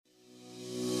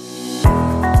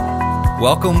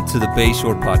Welcome to the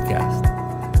Bayshore Podcast.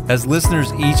 As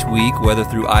listeners each week, whether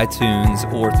through iTunes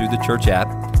or through the church app,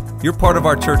 you're part of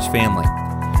our church family.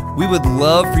 We would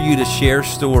love for you to share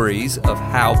stories of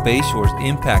how Bayshore is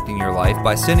impacting your life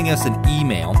by sending us an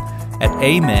email at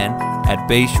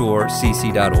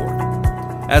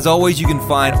amen@bayshorecc.org. As always, you can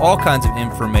find all kinds of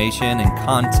information and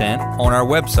content on our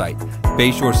website,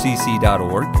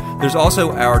 bayshorecc.org. There's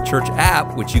also our church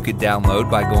app, which you could download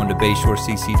by going to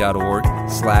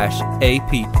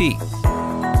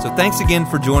bayshorecc.org/app. So thanks again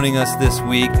for joining us this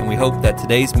week, and we hope that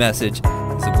today's message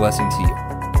is a blessing to you.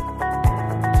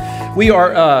 We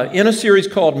are in a series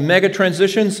called Mega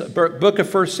Transitions, book of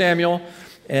 1 Samuel,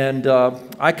 and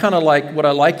I kind of what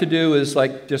I like to do is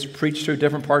just preach through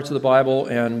different parts of the Bible,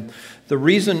 and the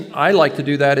reason I like to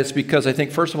do that is because I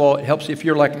think, first of all, it helps if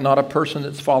you're not a person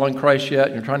that's following Christ yet,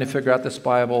 and you're trying to figure out this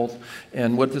Bible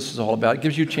and what this is all about. It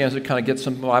gives you a chance to kind of get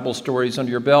some Bible stories under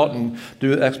your belt and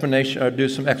do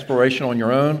some exploration on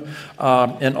your own.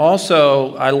 And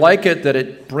also, I like it that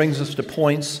it brings us to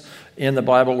points in the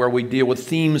Bible where we deal with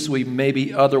themes we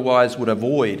maybe otherwise would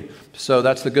avoid. So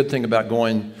that's the good thing about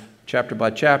going chapter by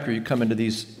chapter. You come into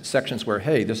these sections where,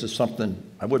 hey, this is something,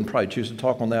 I wouldn't probably choose to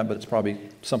talk on that, but it's probably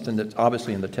something that's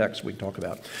obviously in the text we talk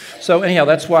about. So anyhow,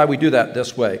 that's why we do that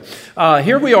this way.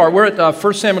 Here we are. We're at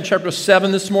 1 Samuel chapter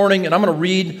 7 this morning, and I'm going to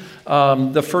read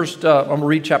I'm going to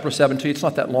read chapter 7 to you. It's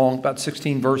not that long, about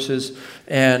 16 verses,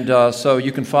 and so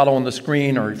you can follow on the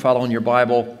screen or follow in your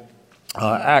Bible.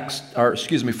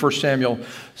 1 Samuel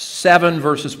 7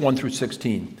 verses 1 through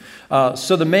 16.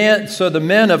 So the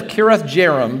men of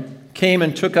Kiriath-Jearim came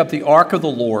and took up the ark of the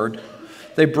Lord.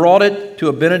 They brought it to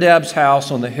Abinadab's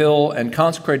house on the hill and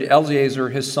consecrated Eleazar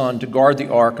his son to guard the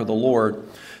ark of the Lord.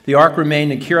 The ark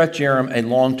remained in Kiriath-Jearim a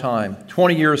long time,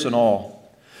 20 years in all.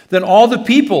 Then all the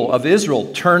people of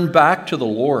Israel turned back to the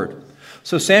Lord.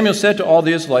 So Samuel said to all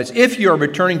the Israelites, "If you are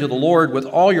returning to the Lord with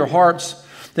all your hearts,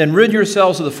 then rid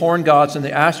yourselves of the foreign gods and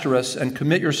the Ashtoreths, and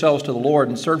commit yourselves to the Lord,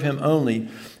 and serve him only,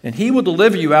 and he will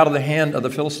deliver you out of the hand of the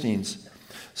Philistines."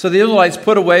 So the Israelites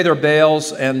put away their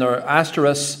Baals and their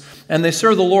Ashtoreths, and they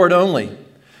served the Lord only.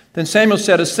 Then Samuel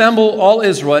said, "Assemble all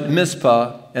Israel at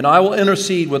Mizpah, and I will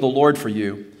intercede with the Lord for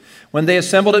you." When they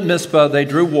assembled at Mizpah, they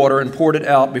drew water and poured it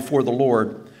out before the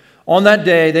Lord. On that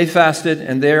day they fasted,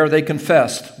 and there they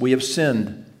confessed, "We have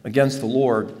sinned against the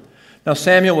Lord." Now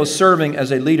Samuel was serving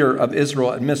as a leader of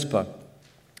Israel at Mizpah.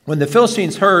 When the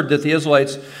Philistines heard that the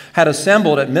Israelites had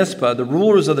assembled at Mizpah, the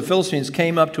rulers of the Philistines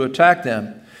came up to attack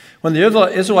them. When the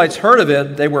Israelites heard of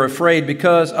it, they were afraid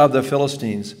because of the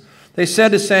Philistines. They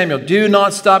said to Samuel, "Do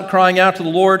not stop crying out to the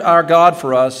Lord our God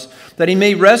for us, that he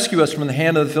may rescue us from the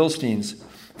hand of the Philistines."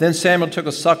 Then Samuel took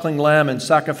a suckling lamb and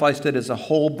sacrificed it as a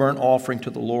whole burnt offering to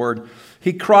the Lord.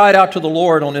 He cried out to the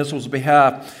Lord on Israel's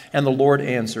behalf, and the Lord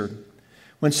answered.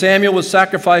 When Samuel was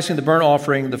sacrificing the burnt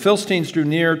offering, the Philistines drew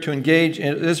near to engage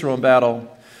Israel in battle.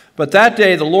 But that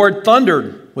day the Lord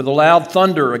thundered with a loud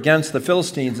thunder against the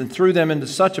Philistines and threw them into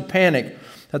such a panic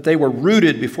that they were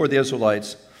routed before the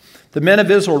Israelites. The men of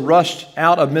Israel rushed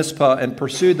out of Mizpah and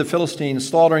pursued the Philistines,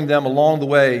 slaughtering them along the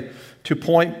way to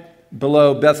point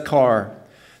below Beth-kar.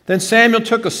 Then Samuel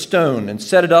took a stone and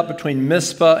set it up between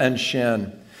Mizpah and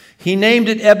Shen. He named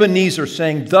it Ebenezer,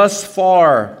 saying, "Thus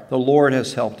far the Lord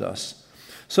has helped us."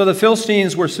 So the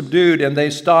Philistines were subdued, and they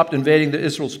stopped invading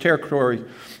Israel's territory.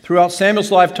 Throughout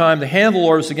Samuel's lifetime, the hand of the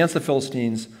Lord was against the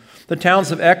Philistines. The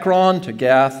towns of Ekron to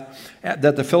Gath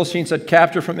that the Philistines had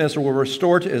captured from Israel were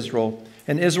restored to Israel,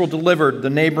 and Israel delivered the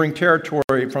neighboring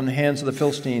territory from the hands of the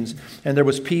Philistines, and there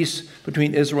was peace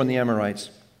between Israel and the Amorites.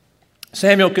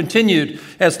 Samuel continued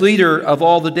as leader of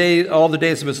all the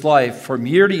days of his life. From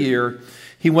year to year,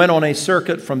 he went on a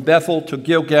circuit from Bethel to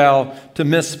Gilgal to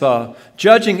Mizpah,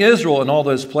 judging Israel in all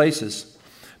those places.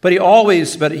 But he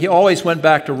always went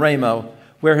back to Ramah,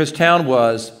 where his town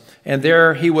was, and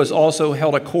there he was also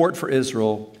held a court for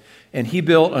Israel, and he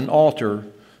built an altar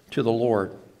to the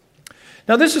Lord.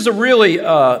 Now this is a really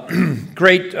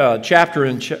great chapter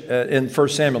in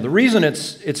 1 Samuel. The reason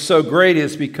it's so great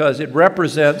is because it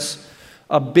represents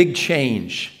a big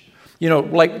change. You know,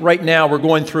 like right now we're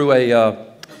going through a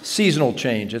seasonal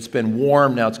change. It's been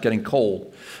warm, now it's getting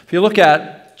cold. If you look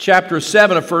at chapter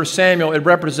 7 of 1 Samuel, it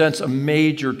represents a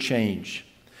major change.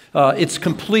 It's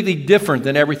completely different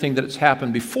than everything that has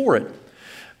happened before it.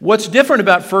 What's different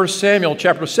about 1 Samuel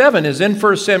chapter 7 is in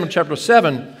 1 Samuel chapter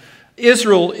 7,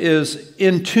 Israel is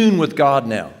in tune with God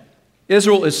now.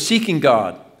 Israel is seeking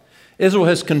God. Israel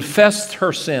has confessed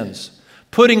her sins,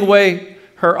 putting away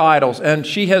her idols, and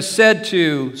she has said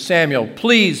to Samuel,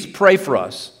 "Please pray for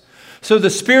us." So the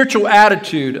spiritual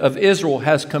attitude of Israel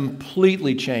has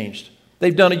completely changed.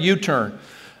 They've done a U-turn.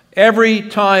 Every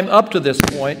time up to this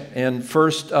point in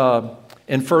First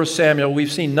Samuel,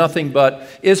 we've seen nothing but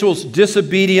Israel's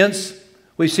disobedience.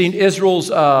 We've seen Israel's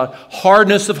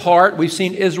hardness of heart. We've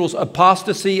seen Israel's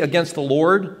apostasy against the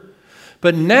Lord.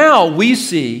 But now we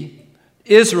see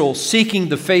Israel seeking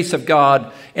the face of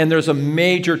God, and there's a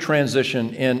major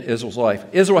transition in Israel's life.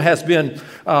 Israel has been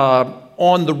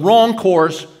on the wrong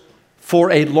course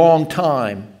for a long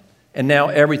time, and now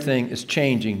everything is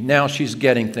changing. Now she's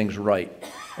getting things right,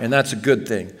 and that's a good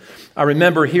thing. I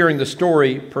remember hearing the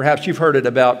story, perhaps you've heard it,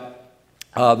 about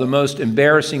the most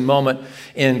embarrassing moment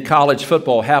in college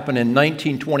football happened in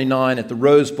 1929 at the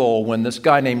Rose Bowl when this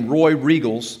guy named Roy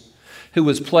Riegels, who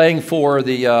was playing for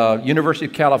the University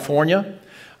of California.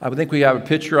 I think we have a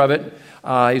picture of it. He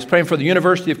was playing for the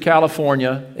University of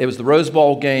California. It was the Rose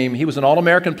Bowl game. He was an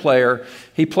All-American player.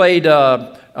 He played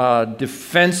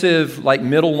defensive, like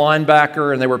middle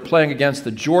linebacker, and they were playing against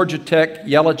the Georgia Tech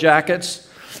Yellow Jackets.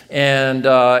 And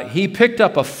he picked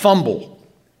up a fumble.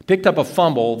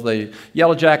 The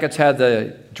Yellow Jackets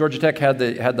Georgia Tech had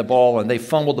the ball, and they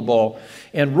fumbled the ball.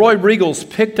 And Roy Riegels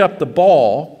picked up the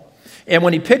ball, and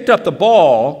when he picked up the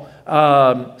ball,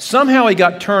 somehow he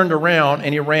got turned around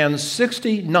and he ran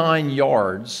 69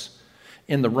 yards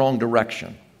in the wrong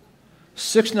direction.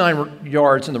 69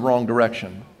 yards in the wrong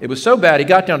direction. It was so bad he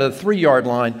got down to the 3-yard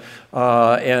line,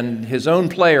 and his own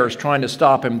player is trying to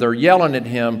stop him. They're yelling at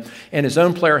him, and his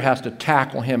own player has to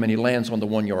tackle him, and he lands on the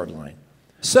 1-yard line.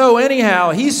 So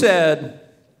anyhow, he said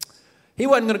he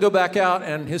wasn't going to go back out,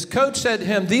 and his coach said to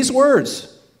him these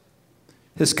words.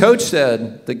 His coach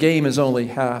said, "The game is only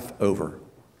half over."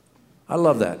 I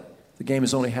love that. The game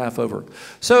is only half over.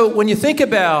 So when you think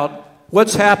about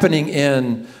what's happening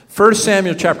in 1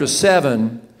 Samuel chapter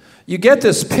 7, you get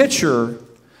this picture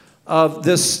of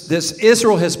this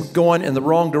Israel has been going in the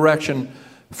wrong direction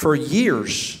for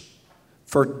years,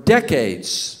 for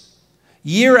decades.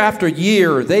 Year after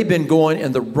year, they've been going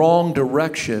in the wrong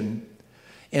direction.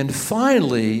 And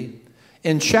finally,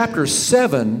 in chapter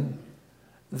 7,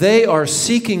 they are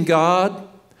seeking God,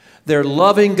 they're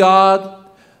loving God,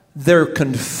 they're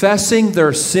confessing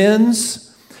their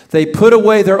sins, they put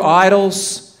away their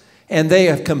idols, and they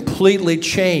have completely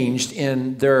changed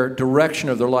in their direction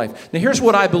of their life. Now here's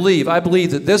what I believe. I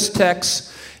believe that this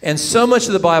text and so much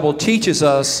of the Bible teaches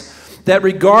us that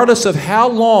regardless of how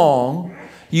long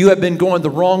you have been going the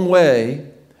wrong way,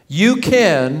 you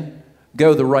can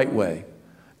go the right way.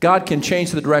 God can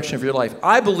change the direction of your life.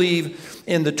 I believe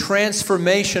in the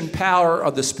transformation power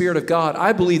of the Spirit of God.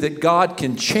 I believe that God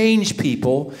can change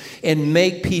people and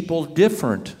make people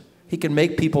different. He can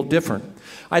make people different.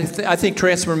 I think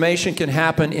transformation can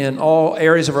happen in all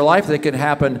areas of our life. It can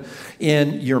happen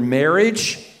in your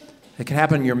marriage. It can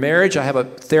happen in your marriage. I have a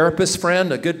therapist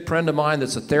friend, a good friend of mine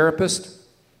that's a therapist.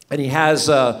 And he has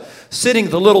sitting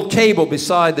at the little table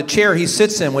beside the chair he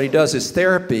sits in when he does his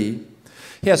therapy,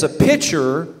 he has a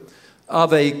picture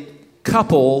of a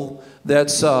couple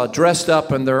that's dressed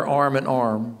up and they're arm in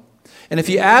arm. And if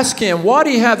you ask him, why do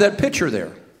you have that picture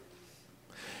there?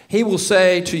 He will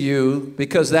say to you,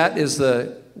 because that is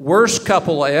the worst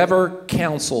couple I ever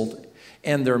counseled,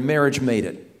 and their marriage made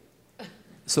it.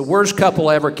 It's the worst couple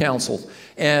I ever counseled.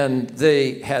 And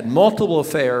they had multiple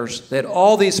affairs. They had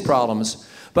all these problems.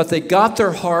 But they got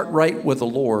their heart right with the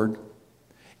Lord,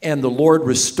 and the Lord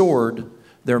restored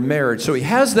their marriage. So he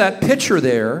has that picture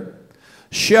there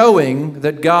showing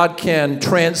that God can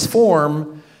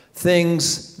transform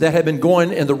things that have been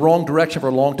going in the wrong direction for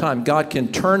a long time. God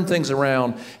can turn things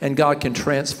around, and God can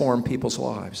transform people's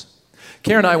lives.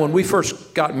 Karen and I, when we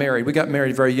first got married, we got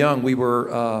married very young. We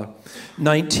were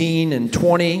 19 and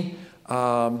 20.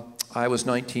 I was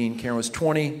 19, Karen was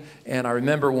 20, and I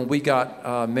remember when we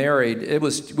got married,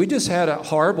 we just had a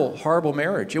horrible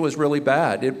marriage. It was really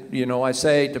bad. I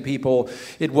say to people,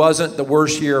 it wasn't the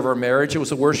worst year of our marriage. It was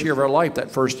the worst year of our life,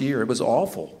 that first year. It was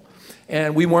awful.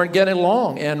 And we weren't getting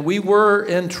along, and we were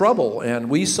in trouble, and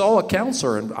we saw a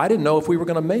counselor, and I didn't know if we were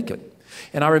going to make it.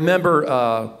 And I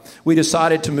remember we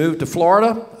decided to move to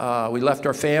Florida. We left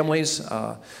our families.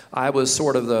 I was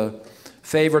sort of the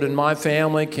favorite in my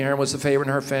family. Karen was the favorite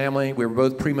in her family. We were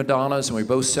both prima donnas, and we were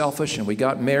both selfish, and we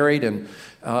got married, and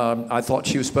I thought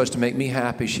she was supposed to make me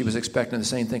happy. She was expecting the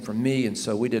same thing from me, and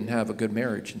so we didn't have a good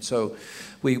marriage. And so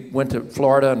we went to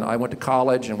Florida, and I went to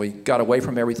college, and we got away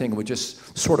from everything, and we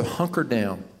just sort of hunkered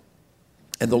down.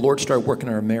 And the Lord started working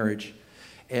on our marriage.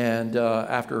 And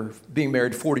after being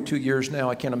married 42 years now,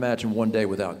 I can't imagine one day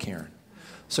without Karen.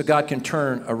 So God can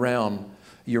turn around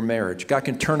your marriage. God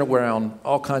can turn around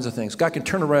all kinds of things. God can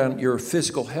turn around your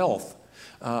physical health.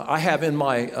 I have in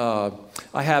my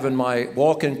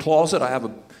walk-in closet, I have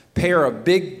a pair of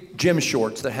big gym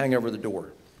shorts that hang over the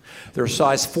door. They're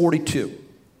size 42.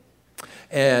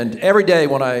 And every day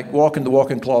when I walk in the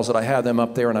walk-in closet, I have them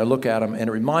up there and I look at them, and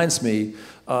it reminds me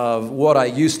of what I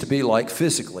used to be like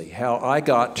physically, how I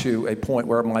got to a point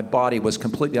where my body was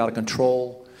completely out of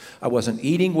control. I wasn't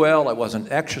eating well, I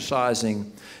wasn't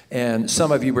exercising, and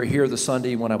some of you were here the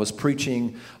Sunday when I was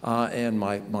preaching, and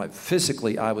my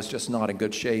physically I was just not in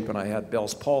good shape, and I had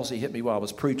Bell's palsy hit me while I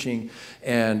was preaching,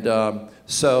 and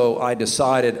so I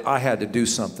decided I had to do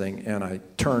something, and I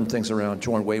turned things around,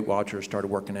 joined Weight Watchers, started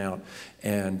working out,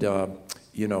 and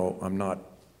I'm not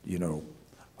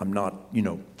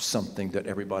something that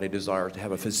everybody desires to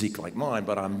have a physique like mine,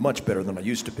 but I'm much better than I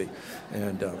used to be,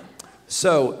 and.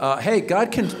 So, hey,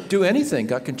 God can do anything.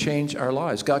 God can change our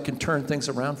lives. God can turn things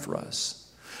around for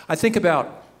us. I think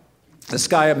about this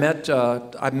guy I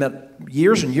met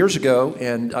years and years ago,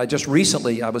 and just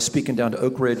recently I was speaking down to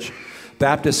Oak Ridge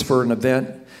Baptist for an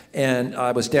event, and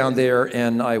I was down there,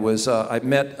 and I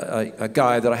met a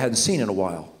guy that I hadn't seen in a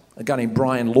while, a guy named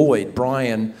Brian Lloyd.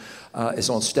 Brian is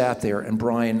on staff there, and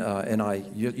Brian and I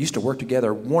used to work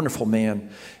together, wonderful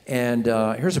man. And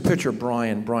here's a picture of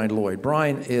Brian Lloyd.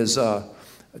 Brian is a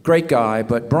great guy,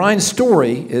 but Brian's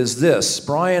story is this.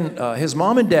 Brian, his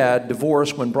mom and dad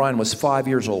divorced when Brian was 5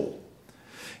 years old.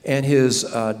 And his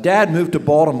dad moved to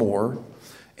Baltimore,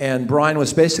 and Brian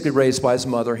was basically raised by his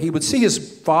mother. He would see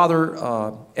his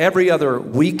father every other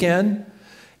weekend,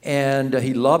 and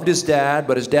he loved his dad,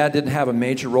 but his dad didn't have a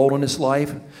major role in his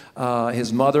life.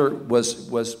 His mother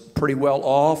was pretty well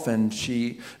off, and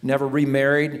she never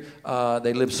remarried.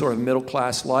 They lived sort of a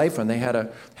middle-class life, and they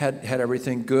had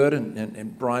everything good,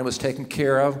 and Brian was taken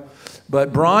care of.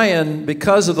 But Brian,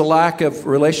 because of the lack of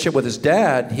relationship with his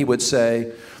dad, he would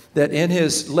say that in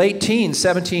his late teens,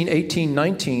 17, 18,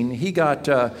 19, he got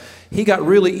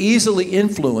really easily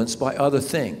influenced by other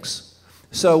things.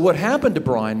 So what happened to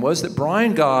Brian was that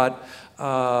Brian got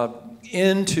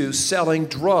into selling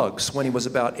drugs when he was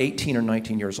about 18 or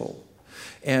 19 years old.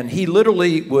 And he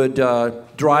literally would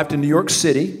drive to New York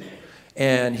City,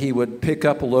 and he would pick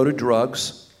up a load of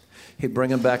drugs. He'd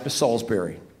bring them back to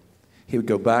Salisbury. He would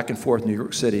go back and forth New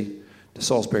York City to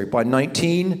Salisbury. By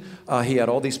 19, he had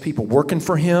all these people working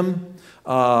for him.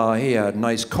 He had a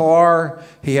nice car.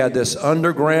 He had this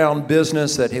underground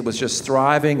business that he was just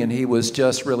thriving, and he was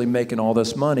just really making all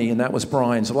this money, and that was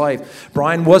Brian's life.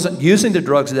 Brian wasn't using the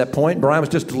drugs at that point. Brian was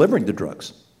just delivering the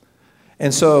drugs.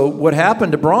 And so what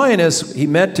happened to Brian is he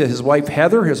met to his wife,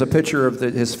 Heather. Here's a picture of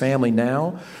his family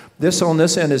now. This on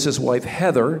this end is his wife,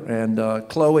 Heather, and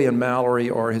Chloe and Mallory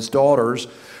are his daughters.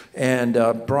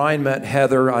 And Brian met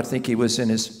Heather. I think he was in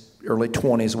his early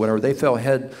 20s, whatever. They fell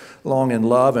headlong in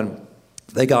love, and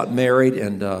they got married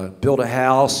and built a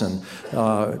house, and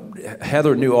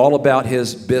Heather knew all about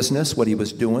his business, what he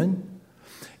was doing.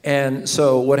 And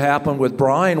so what happened with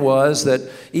Brian was that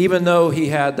even though he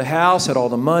had the house, had all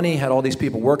the money, had all these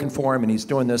people working for him, and he's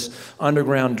doing this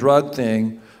underground drug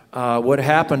thing, what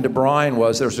happened to Brian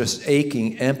was there was this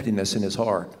aching emptiness in his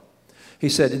heart. He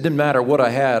said, it didn't matter what I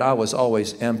had, I was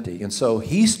always empty. And so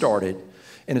he started,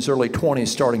 in his early 20s,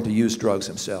 starting to use drugs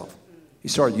himself. He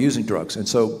started using drugs. And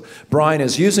so Brian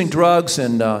is using drugs,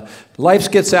 and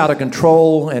life gets out of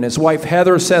control. And his wife,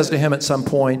 Heather, says to him at some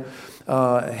point,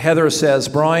 Heather says,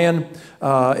 Brian,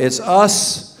 it's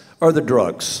us or the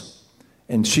drugs.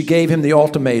 And she gave him the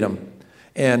ultimatum.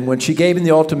 And when she gave him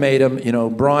the ultimatum,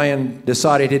 Brian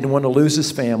decided he didn't want to lose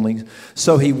his family.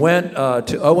 So he went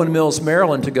to Owen Mills,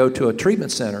 Maryland to go to a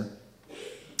treatment center.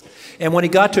 And when he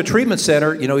got to a treatment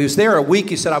center, he was there a week.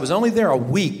 He said, I was only there a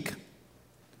week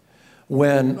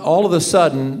when all of a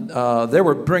sudden they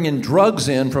were bringing drugs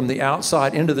in from the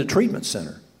outside into the treatment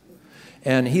center.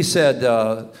 And he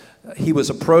said he was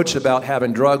approached about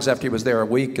having drugs after he was there a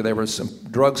week. There were some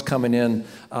drugs coming in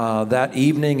that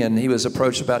evening, and he was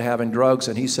approached about having drugs.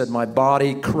 And he said, my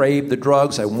body craved the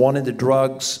drugs. I wanted the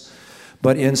drugs,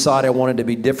 but inside I wanted to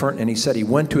be different. And he said he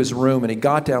went to his room and he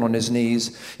got down on his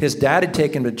knees. His dad had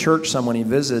taken him to church some when he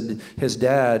visited his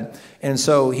dad. And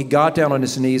so he got down on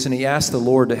his knees and he asked the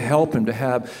Lord to help him to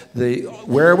have the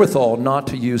wherewithal not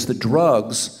to use the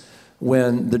drugs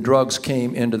when the drugs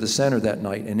came into the center that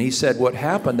night. And he said what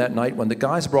happened that night, when the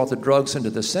guys brought the drugs into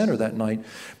the center that night,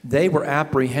 they were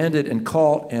apprehended and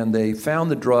caught, and they found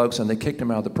the drugs and they kicked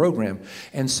him out of the program.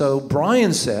 And so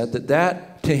Brian said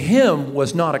that to him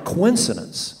was not a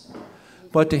coincidence,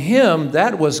 but to him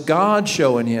that was God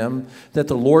showing him that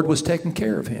the Lord was taking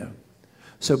care of him.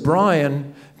 So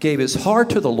Brian gave his heart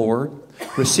to the Lord.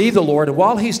 receive the Lord. And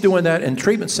while he's doing that in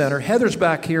treatment center, Heather's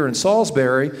back here in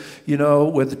Salisbury, you know,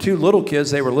 with the two little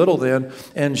kids. They were little then.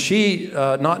 And she,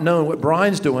 not knowing what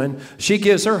Brian's doing, she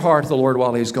gives her heart to the Lord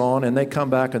while he's gone. And they come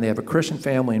back and they have a Christian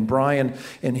family. And Brian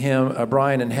and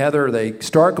Heather, they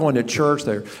start going to church.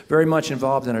 They're very much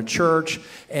involved in a church.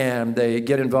 And they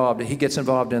get involved. He gets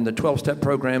involved in the 12-step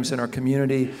programs in our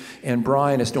community. And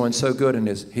Brian is doing so good. And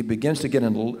he begins to get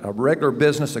into a regular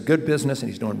business, a good business. And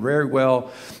he's doing very well.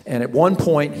 And at one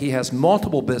point, he has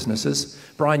multiple businesses.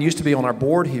 Brian used to be on our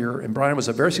board here, and Brian was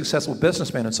a very successful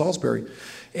businessman in Salisbury.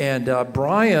 And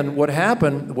Brian, what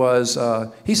happened was,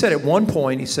 he said at one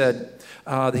point, he said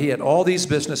he had all these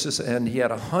businesses, and he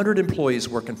had 100 employees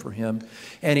working for him,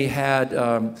 and he had,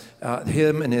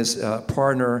 him and his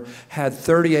partner had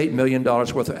 $38 million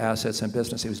worth of assets and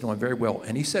business. He was doing very well.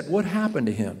 And he said, what happened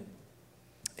to him?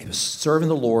 He was serving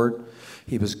the Lord.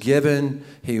 He was given.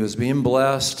 He was being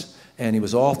blessed. And he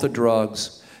was off the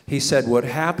drugs. He said, what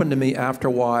happened to me after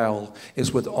a while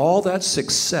is with all that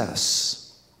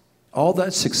success,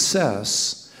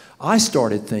 I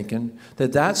started thinking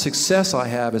that success I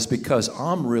have is because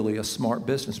I'm really a smart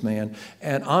businessman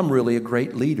and I'm really a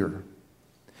great leader.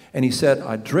 And he said,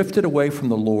 I drifted away from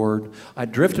the Lord. I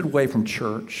drifted away from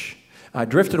church. I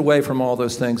drifted away from all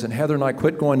those things, and Heather and I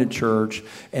quit going to church,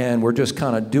 and we're just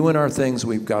kind of doing our things.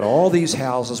 We've got all these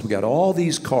houses. We've got all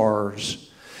these cars.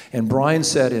 And Brian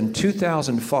said in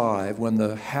 2005, when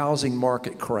the housing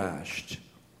market crashed,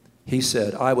 he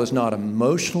said, I was not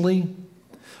emotionally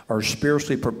or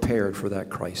spiritually prepared for that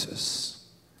crisis.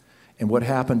 And what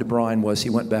happened to Brian was he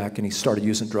went back and he started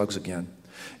using drugs again.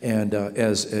 And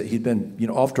as he'd been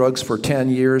off drugs for 10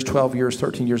 years, 12 years,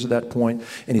 13 years at that point,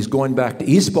 and he's going back to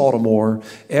East Baltimore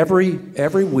every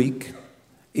week,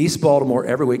 and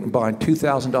buying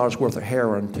 $2,000 worth of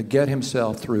heroin to get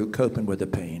himself through coping with the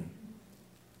pain.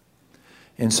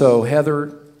 And so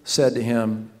Heather said to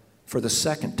him for the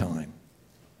second time,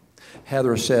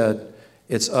 Heather said,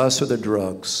 it's us or the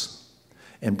drugs.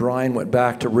 And Brian went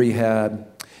back to rehab,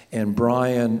 and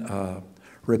Brian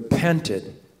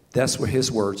repented. That's what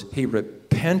his words. He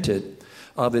repented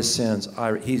of his sins.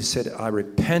 He said, I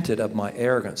repented of my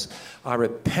arrogance. I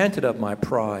repented of my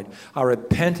pride. I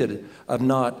repented of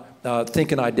not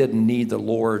thinking I didn't need the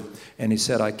Lord. And he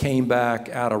said, I came back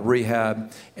out of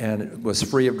rehab and was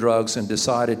free of drugs and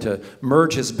decided to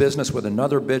merge his business with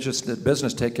another business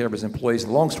to take care of his employees.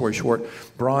 Long story short,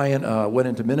 Brian went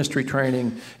into ministry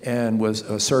training and was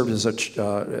served as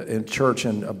in church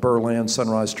in Berlin,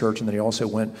 Sunrise Church, and then he also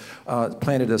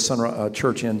planted a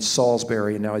church in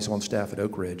Salisbury, and now he's on staff at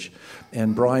Oak Ridge.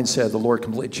 And Brian said the Lord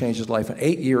completely changed his life in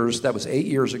 8 years. That was 8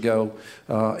 years ago,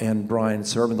 and Brian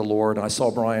serving the Lord. And I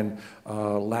saw Brian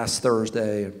last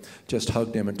Thursday and just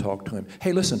hugged him and talked to him.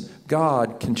 Hey, listen,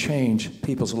 God can change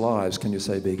people's lives. Can you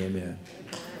say big amen?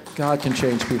 God can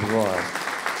change people's lives.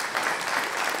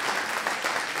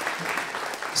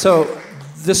 So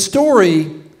the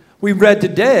story we read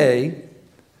today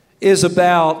is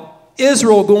about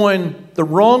Israel going the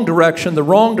wrong direction,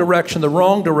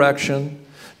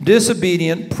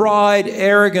 disobedient, pride,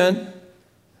 arrogant,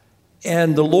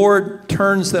 and the Lord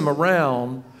turns them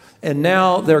around, and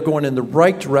now they're going in the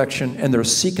right direction, and they're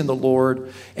seeking the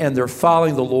Lord, and they're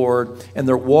following the Lord, and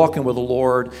they're walking with the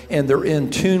Lord, and they're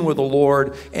in tune with the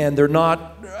Lord, and they're not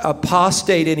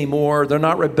apostate anymore. They're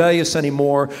not rebellious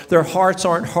anymore. Their hearts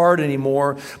aren't hard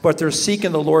anymore, but they're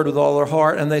seeking the Lord with all their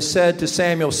heart. And they said to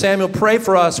Samuel, Samuel, pray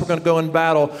for us. We're going to go in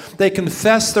battle. They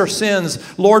confessed their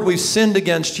sins. Lord, we've sinned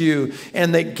against you.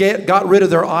 And they got rid of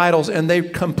their idols, and they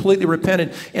completely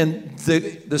repented. And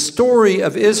the story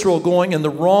of Israel going in the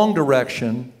wrong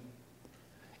direction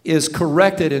is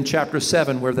corrected in chapter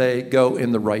 7, where they go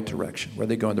in the right direction,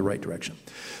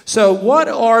 So what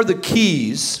are the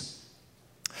keys?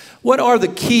 What are the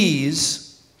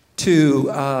keys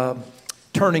to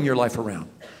turning your life around?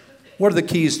 What are the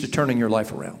keys to turning your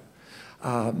life around?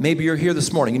 Maybe you're here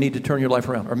this morning. You need to turn your life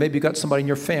around. Or maybe you've got somebody in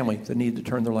your family that need to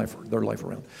turn their life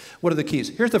around. What are the keys?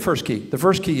 Here's the first key. The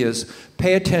first key is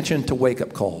pay attention to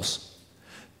wake-up calls.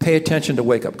 Pay attention to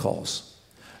wake-up calls.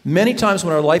 Many times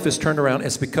when our life is turned around,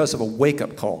 it's because of a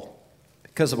wake-up call.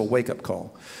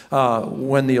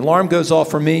 When the alarm goes off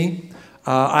for me,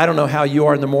 I don't know how you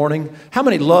are in the morning. How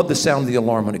many love the sound of the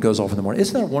alarm when it goes off in the morning?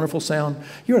 Isn't that a wonderful sound?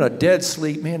 You're in a dead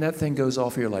sleep. Man, that thing goes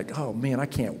off. You're like, oh, man, I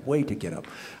can't wait to get up.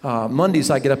 Mondays,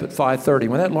 I get up at 5:30.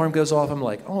 When that alarm goes off, I'm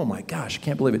like, oh, my gosh, I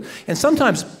can't believe it. And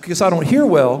sometimes, because I don't hear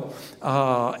well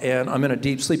and I'm in a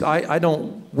deep sleep, I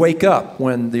don't wake up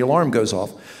when the alarm goes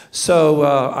off. So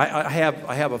I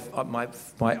have my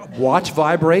watch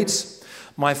vibrates.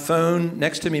 My phone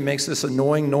next to me makes this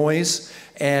annoying noise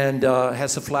and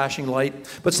has a flashing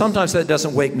light. But sometimes that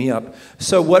doesn't wake me up.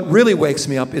 So what really wakes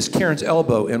me up is Karen's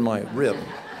elbow in my rib.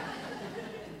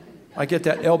 I get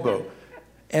that elbow.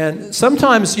 And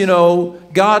sometimes,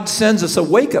 God sends us a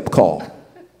wake-up call.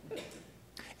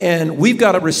 And we've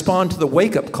got to respond to the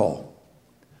wake-up call.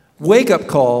 Wake-up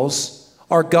calls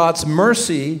are God's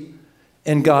mercy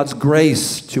and God's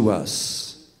grace to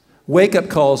us. Wake-up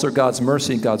calls are God's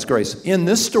mercy and God's grace. In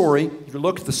this story, if you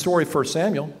look at the story of 1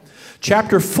 Samuel,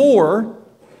 chapter 4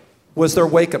 was their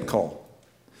wake-up call.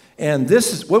 And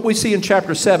this is what we see in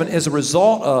chapter 7 is a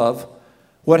result of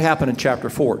what happened in chapter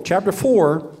 4. Chapter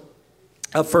 4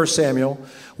 of 1 Samuel,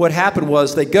 what happened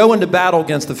was they go into battle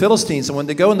against the Philistines, and when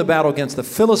they go into battle against the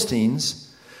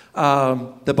Philistines,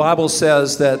 the Bible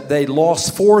says that they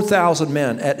lost 4,000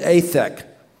 men at Aphek,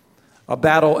 a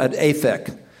battle at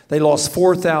Aphek. They lost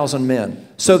 4,000 men.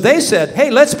 So they said, hey,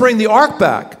 let's bring the ark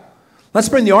back. Let's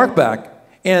bring the ark back.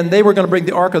 And they were going to bring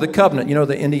the Ark of the Covenant,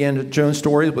 the Indiana Jones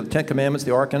story with the Ten Commandments,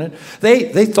 the ark in it.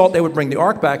 They thought they would bring the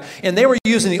ark back, and they were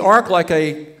using the ark like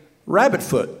a rabbit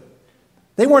foot.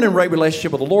 They weren't in right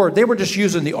relationship with the Lord. They were just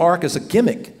using the ark as a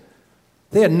gimmick.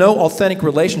 They had no authentic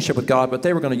relationship with God, but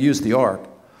they were going to use the ark.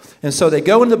 And so they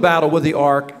go into battle with the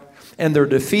ark, and they're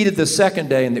defeated the second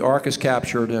day, and the ark is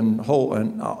captured, and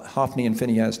Hophni and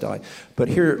Phinehas die. But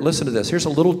here, listen to this. Here's a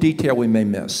little detail we may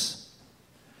miss.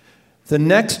 The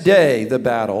next day,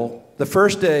 the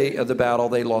first day of the battle,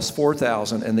 they lost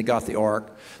 4,000, and they got the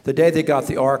ark. The day they got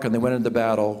the ark and they went into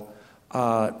battle,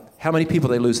 how many people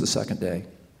did they lose the second day?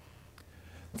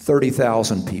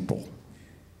 30,000 people.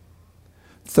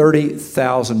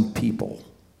 30,000 people.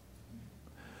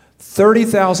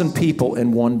 30,000 people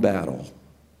in one battle.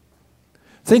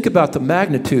 Think about the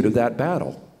magnitude of that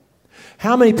battle.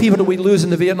 How many people did we lose in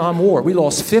the Vietnam War? We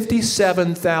lost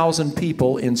 57,000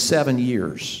 people in 7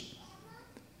 years.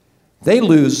 They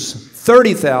lose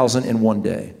 30,000 in one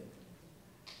day.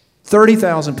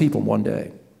 30,000 people in one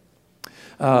day.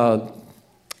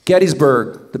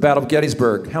 Gettysburg, the Battle of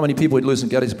Gettysburg. How many people did we lose in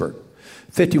Gettysburg?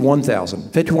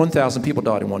 51,000. 51,000 people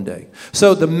died in one day.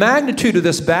 So the magnitude of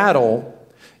this battle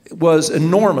was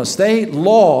enormous. They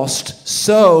lost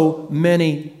so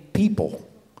many people.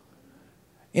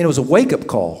 And it was a wake-up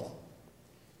call.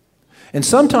 And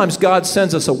sometimes God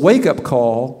sends us a wake-up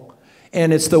call,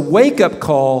 and it's the wake-up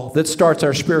call that starts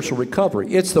our spiritual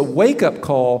recovery. It's the wake-up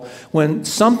call when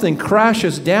something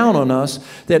crashes down on us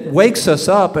that wakes us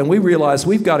up, and we realize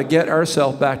we've got to get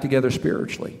ourselves back together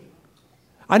spiritually.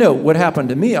 I know what happened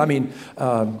to me. I mean,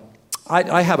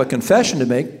 I have a confession to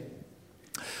make.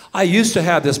 I used to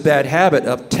have this bad habit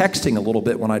of texting a little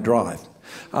bit when I drive.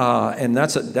 And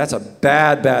that's a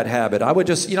bad habit. I would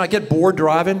just, I get bored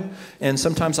driving, and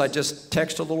sometimes I just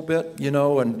text a little bit,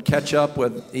 and catch up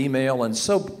with email, and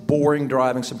so boring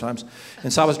driving sometimes.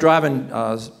 And so I was driving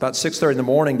about 6:30 in the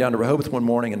morning down to Rehoboth one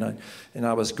morning, and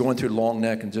I was going through Long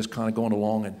Neck and just kind of going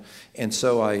along, and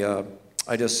so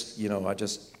I just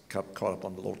got caught up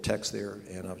on the little text there,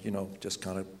 and just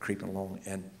kind of creeping along,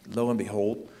 and lo and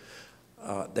behold,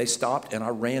 they stopped, and I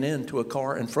ran into a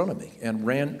car in front of me, and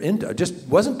it just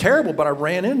wasn't terrible, but I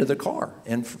ran into the car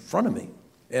in front of me.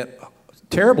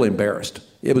 Terribly embarrassed.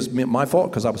 It was my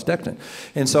fault because I was texting.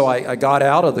 And so I got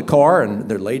out of the car, and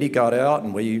the lady got out,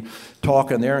 and we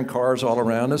talking there, and cars all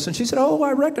around us, and she said, "Oh,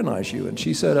 I recognize you." And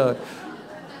she said,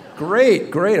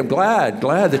 great, I'm glad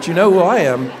that you know who I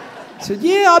am. I said,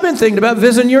 "Yeah, I've been thinking about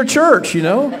visiting your church,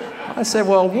 I said,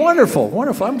 "Well,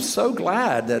 wonderful. I'm so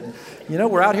glad that,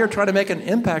 we're out here trying to make an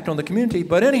impact on the community."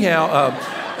 But anyhow,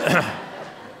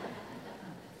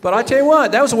 but I tell you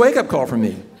what, that was a wake-up call for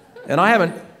me. And I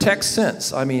haven't texted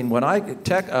since. I mean, when I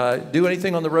do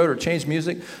anything on the road or change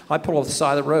music, I pull off the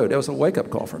side of the road. That was a wake-up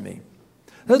call for me.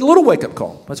 That's a little wake-up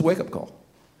call. That's a wake-up call.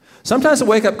 Sometimes a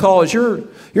wake-up call is your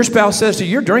spouse says to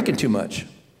you, "You're drinking too much.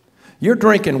 You're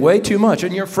drinking way too much."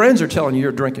 And your friends are telling you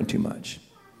you're drinking too much.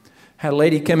 Had a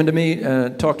lady come into me,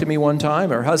 talk to me one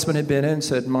time. Her husband had been in and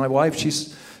said, "My wife,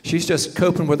 she's just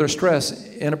coping with her stress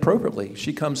inappropriately.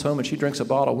 She comes home and she drinks a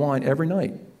bottle of wine every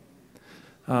night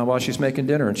while she's making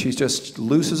dinner, and she's just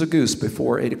loose as a goose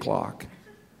before 8 o'clock.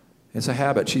 It's a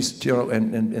habit." She's,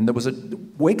 and there was a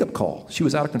wake-up call. She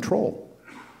was out of control.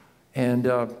 And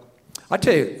I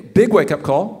tell you, big wake-up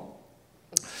call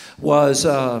was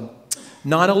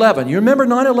 9/11. You remember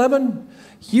 9/11?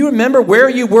 You remember where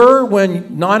you were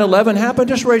when 9/11 happened?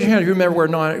 Just raise your hand if you remember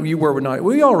where you were when 9/11.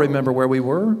 We all remember where we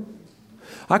were.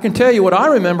 I can tell you what I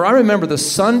remember. I remember the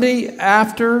Sunday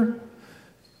after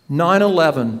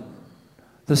 9/11.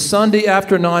 The Sunday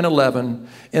after 9/11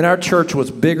 in our church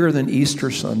was bigger than Easter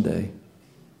Sunday.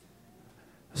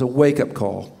 It was a wake-up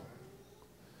call.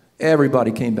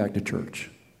 everybody came back to church.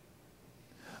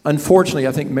 Unfortunately,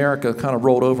 I think America kind of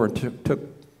rolled over and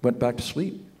went back to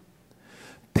sleep.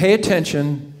 Pay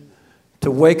attention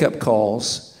to wake-up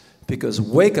calls, because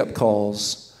wake-up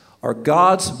calls are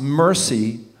God's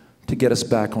mercy to get us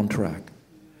back on track.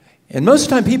 And most of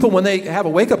the time, people, when they have a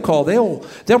wake-up call, they'll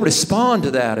respond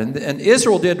to that. And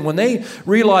Israel did when they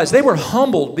realized they were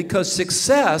humbled, because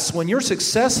success, when you're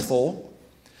successful,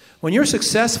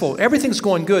 everything's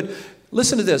going good.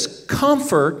 Listen to this.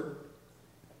 Comfort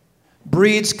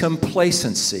breeds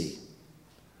complacency.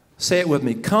 Say it with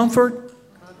me. Comfort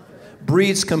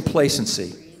breeds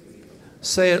complacency.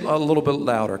 Say it a little bit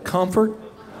louder. Comfort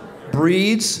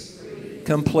breeds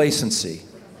complacency.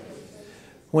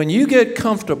 When you get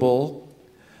comfortable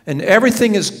and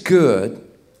everything is good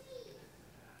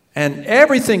and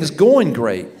everything's going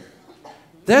great,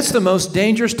 that's the most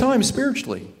dangerous time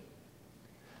spiritually.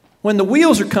 When the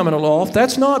wheels are coming off,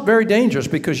 that's not very dangerous,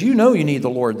 because you know you need the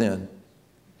Lord then.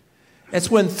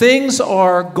 It's when things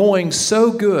are going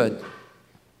so good.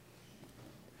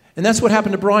 And that's what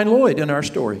happened to Brian Lloyd in our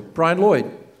story. Brian Lloyd.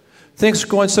 Things are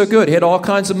going so good. He had all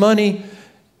kinds of money,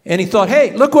 and he thought,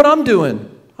 hey, look what I'm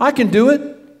doing. I can do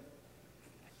it.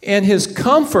 And his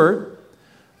comfort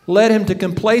led him to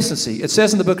complacency. It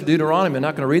says in the book of Deuteronomy, I'm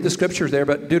not going to read the scriptures there,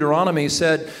 but Deuteronomy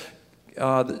said,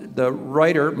 the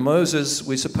writer, Moses,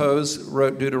 we suppose,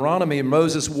 wrote Deuteronomy, and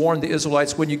Moses warned the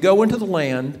Israelites, when you go into the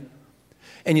land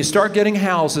and you start getting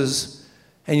houses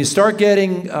and you start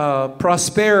getting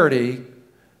prosperity,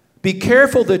 be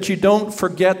careful that you don't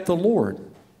forget the Lord.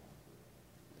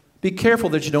 Be careful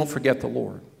that you don't forget the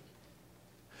Lord.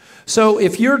 So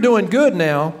if you're doing good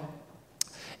now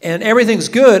and everything's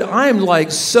good, I'm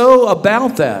like so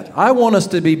about that. I want us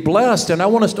to be blessed and I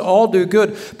want us to all do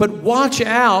good. But watch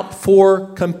out for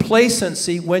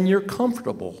complacency when you're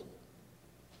comfortable.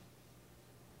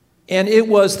 And it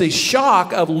was the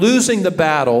shock of losing the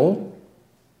battle.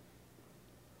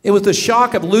 It was the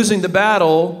shock of losing the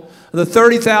battle, the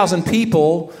 30,000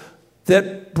 people,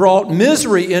 that brought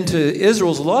misery into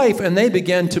Israel's life, and they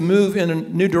began to move in a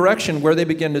new direction where they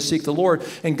began to seek the Lord.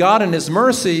 And God in His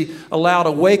mercy allowed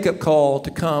a wake-up call to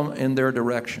come in their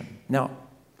direction. Now,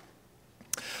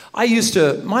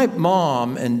 my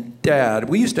mom and dad,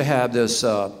 we used to have a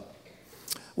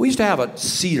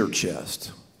cedar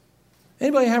chest.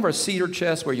 Anybody have a cedar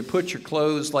chest where you put your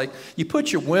clothes, like you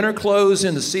put your winter clothes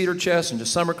in the cedar chest and your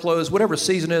summer clothes, whatever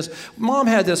season is? Mom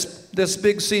had this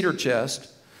big cedar chest.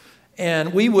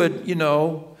 And we would,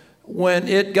 when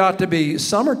it got to be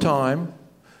summertime,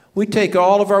 we'd take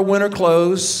all of our winter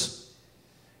clothes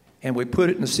and we put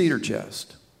it in the cedar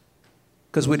chest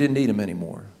because we didn't need them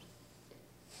anymore.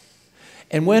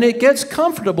 And when it gets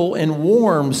comfortable and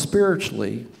warm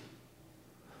spiritually,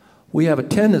 we have a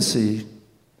tendency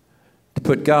to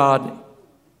put God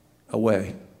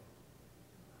away.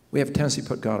 We have a tendency to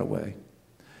put God away.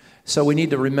 So we need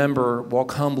to remember,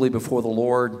 walk humbly before the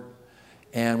Lord.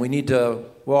 And we need to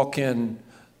walk in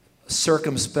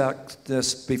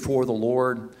circumspectness before the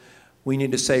Lord. We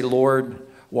need to say, Lord,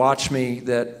 watch me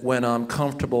that when I'm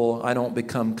comfortable, I don't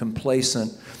become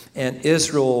complacent. And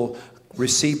Israel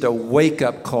received a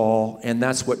wake-up call, and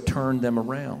that's what turned them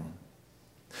around.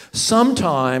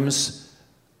 Sometimes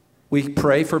we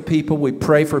pray for people. We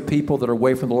pray for people that are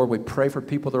away from the Lord. We pray for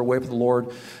people that are away from the Lord.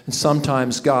 And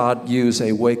sometimes God used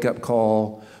a wake-up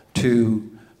call to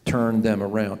turn them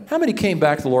around. How many came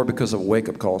back to the Lord because of a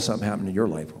wake-up call? Something happened in your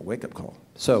life, a wake-up call.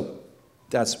 So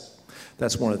that's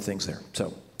one of the things there.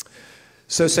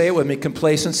 So say it with me.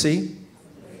 Complacency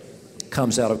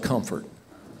comes out of comfort.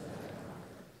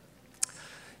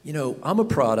 I'm a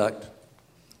product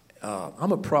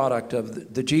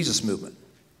of the Jesus movement.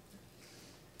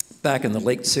 Back in the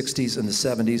late 60s and the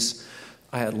 70s,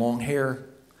 I had long hair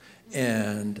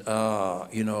and,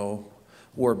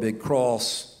 wore a big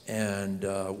cross and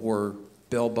wore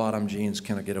bell-bottom jeans.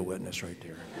 Can I get a witness right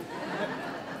there?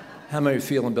 How many are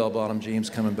feeling bell-bottom jeans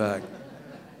coming back?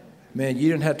 Man, you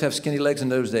didn't have to have skinny legs in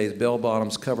those days.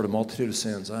 Bell-bottoms covered a multitude of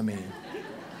sins.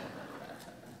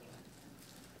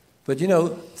 But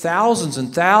thousands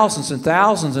and thousands and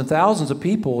thousands and thousands of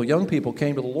people, young people,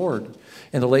 came to the Lord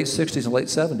in the late 60s and late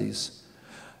 70s.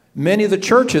 Many of the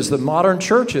churches, the modern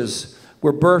churches,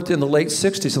 were birthed in the late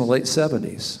 60s and the late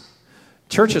 70s.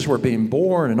 Churches were being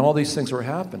born and all these things were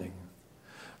happening.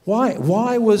 Why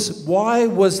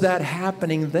was that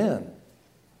happening then?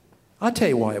 I'll tell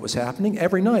you why it was happening.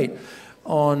 Every night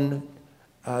on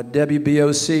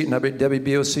WBOC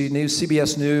News,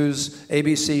 CBS News,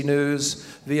 ABC News,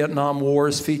 Vietnam War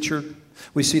is featured.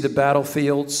 We see the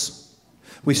battlefields.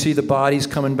 We see the bodies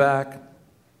coming back.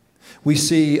 We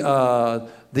see the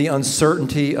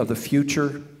uncertainty of the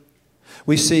future.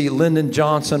 We see Lyndon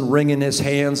Johnson wringing his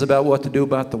hands about what to do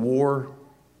about the war.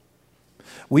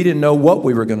 We didn't know what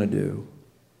we were going to do.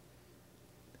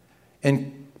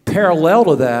 And parallel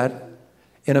to that,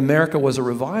 in America was a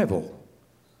revival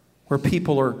where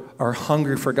people are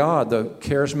hungry for God. The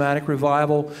charismatic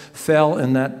revival fell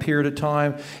in that period of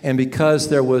time. And because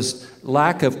there was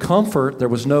lack of comfort, there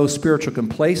was no spiritual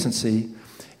complacency.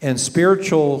 And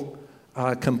spiritual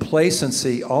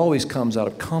complacency always comes out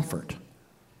of comfort.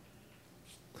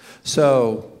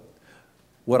 So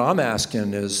what I'm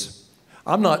asking is,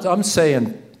 I'm not saying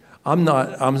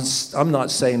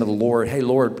to the Lord, hey,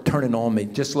 Lord, turn it on me.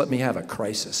 Just let me have a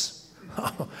crisis.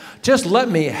 Just let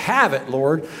me have it,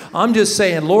 Lord. I'm just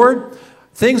saying, Lord,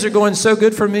 things are going so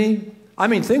good for me. I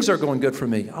mean, things are going good for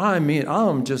me. I mean,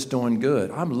 I'm just doing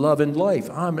good. I'm loving life.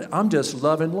 I'm just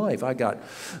loving life. I got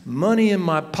money in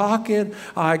my pocket.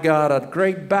 I got a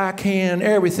great backhand.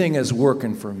 Everything is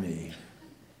working for me.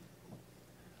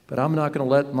 But I'm not going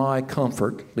to let my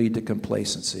comfort lead to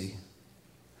complacency,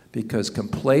 because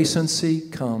complacency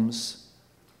comes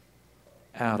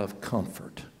out of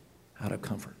comfort. Out of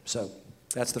comfort. So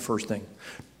that's the first thing.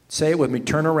 Say it with me.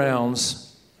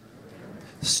 Turnarounds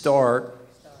start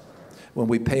when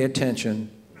we pay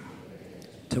attention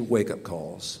to wake-up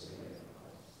calls.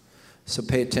 So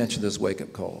pay attention to those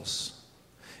wake-up calls.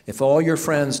 If all your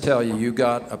friends tell you you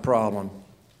got a problem,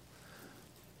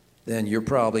 then you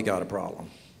probably got a problem.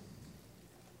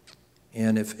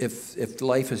 And if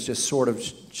life is just sort of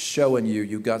showing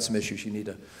you've got some issues, you need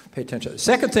to pay attention. The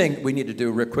second thing we need to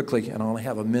do real quickly, and I only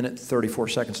have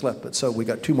 1:34 left, but so we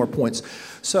got 2 more points.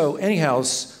 So anyhow,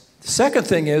 the second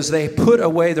thing is they put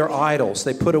away their idols.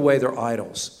 They put away their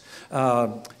idols.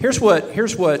 Here's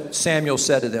what Samuel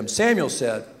said to them. Samuel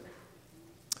said,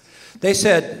 they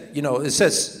said, it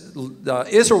says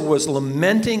Israel was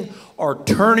lamenting or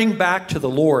turning back to the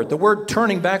Lord. The word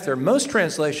turning back there, most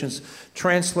translations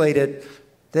translated,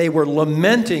 they were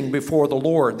lamenting before the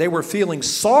Lord. They were feeling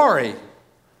sorry.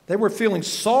 They were feeling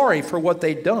sorry for what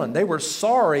they'd done. They were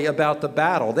sorry about the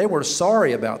battle. They were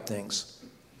sorry about things.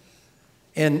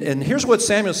 And here's what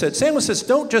Samuel said. Samuel says,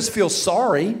 don't just feel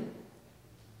sorry.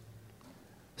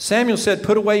 Samuel said,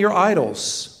 put away your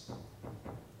idols.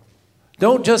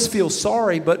 Don't just feel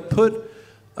sorry, but put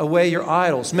away your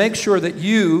idols. Make sure that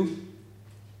you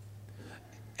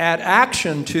add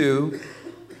action to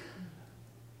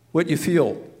what you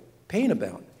feel pain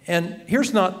about. And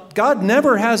God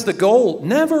never has the goal,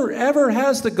 never ever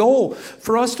has the goal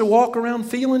for us to walk around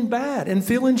feeling bad and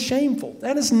feeling shameful.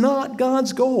 That is not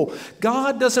God's goal.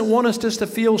 God doesn't want us just to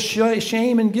feel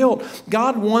shame and guilt.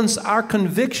 God wants our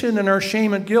conviction and our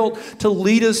shame and guilt to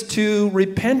lead us to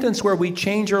repentance, where we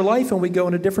change our life and we go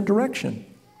in a different direction.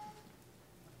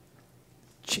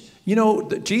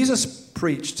 Jesus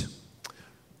preached.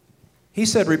 He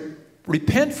said,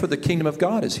 repent, for the kingdom of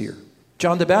God is here.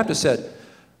 John the Baptist said,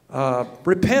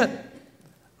 repent,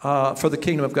 for the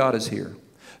kingdom of God is here.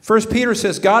 1 Peter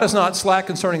says, God is not slack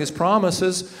concerning his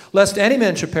promises, lest any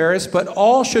man should perish, but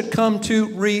all should come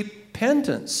to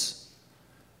repentance.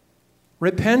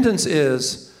 Repentance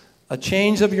is a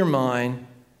change of your mind,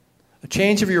 a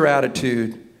change of your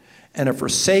attitude, and a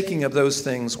forsaking of those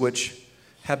things which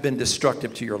have been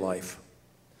destructive to your life.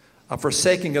 A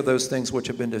forsaking of those things which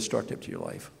have been destructive to your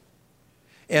life.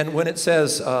 And when it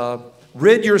says,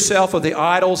 rid yourself of the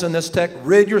idols in this text,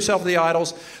 rid yourself of the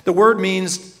idols, the word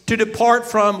means to depart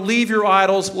from, leave your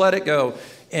idols, let it go.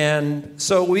 And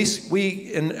so we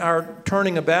in our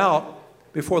turning about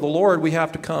before the Lord, we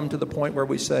have to come to the point where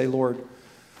we say, Lord,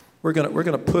 we're going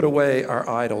to put away our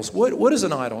idols. What is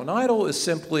an idol? An idol is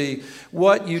simply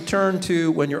what you turn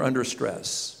to when you're under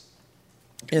stress.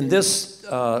 In this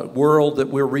world that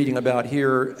we're reading about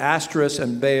here, Astros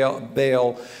and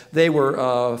Baal, they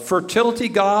were fertility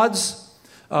gods.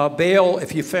 Baal,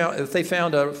 if they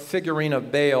found a figurine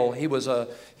of Baal, he was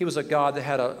a god that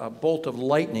had a bolt of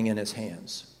lightning in his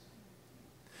hands.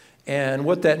 And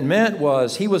what that meant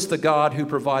was he was the god who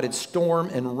provided storm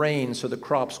and rain so the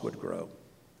crops would grow.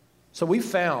 So we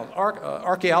found,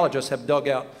 archaeologists have dug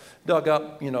up,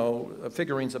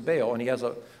 figurines of Baal, and he has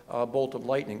a bolt of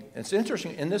lightning. And it's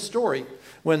interesting, in this story,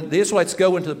 when the Israelites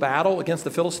go into the battle against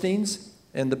the Philistines,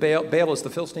 and Baal is the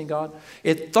Philistine god,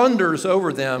 it thunders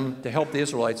over them to help the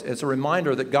Israelites. It's a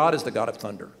reminder that God is the God of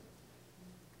thunder.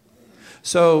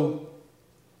 So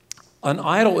an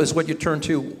idol is what you turn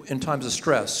to in times of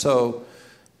stress. So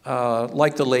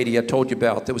like the lady I told you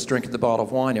about that was drinking the bottle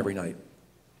of wine every night.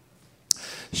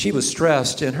 She was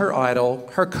stressed, and her idol,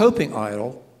 her coping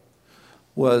idol,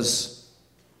 was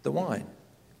the wine.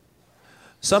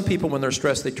 Some people, when they're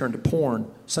stressed, they turn to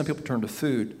porn. Some people turn to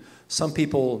food. Some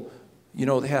people You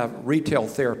know, they have retail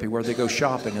therapy where they go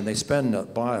shopping and they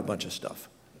buy a bunch of stuff.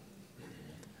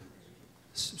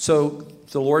 So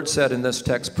the Lord said in this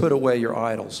text, put away your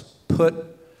idols. Put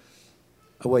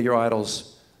away your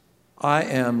idols. I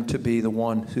am to be the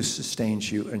one who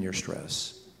sustains you in your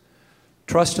stress.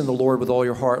 Trust in the Lord with all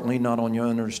your heart and lean not on your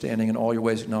own understanding. In all your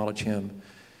ways acknowledge him,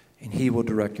 and he will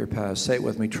direct your paths. Say it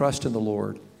with me. Trust in the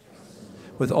Lord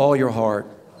with all your heart.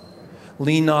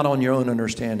 Lean not on your own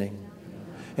understanding.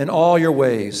 In all your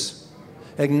ways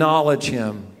acknowledge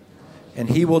him, and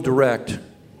he will direct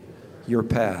your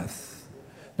path.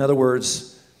 In other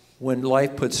words, when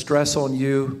life puts stress on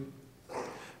you,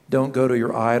 don't go to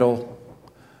your idol.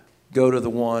 Go to the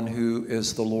one who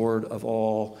is the Lord of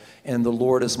all. And the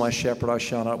Lord is my shepherd, I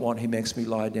shall not want. He makes me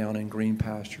lie down in green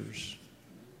pastures.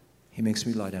 He makes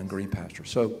me lie down in green pastures.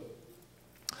 So,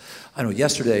 I know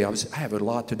yesterday I have a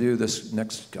lot to do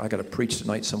I got to preach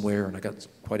tonight somewhere, and I got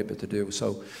quite a bit to do.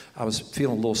 So I was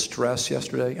feeling a little stressed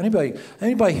yesterday.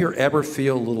 Anybody here ever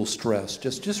feel a little stressed?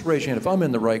 Just raise your hand if I'm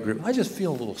in the right group. I just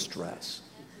feel a little stress.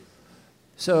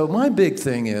 So my big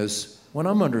thing is, when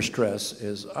I'm under stress,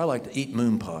 is I like to eat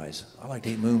moon pies. I like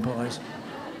to eat moon pies.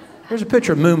 Here's a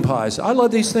picture of moon pies. I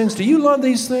love these things. Do you love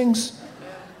these things?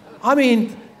 I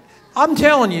mean, I'm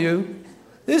telling you,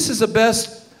 this is the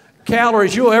best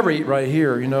calories you'll ever eat right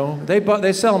here. You know,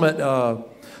 they sell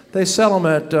them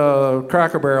at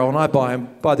Cracker Barrel, and I buy them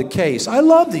by the case. I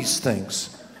love these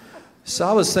things. So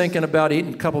I was thinking about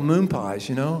eating a couple moon pies.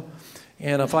 You know,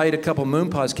 and if I ate a couple moon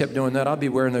pies, kept doing that, I'd be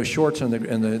wearing those shorts in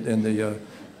the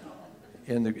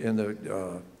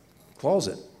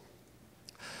closet.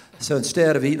 So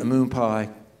instead of eating a moon pie,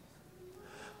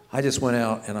 I just went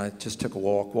out and I just took a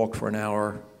walked for an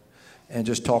hour, and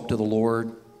just talked to the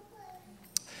Lord.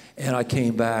 And I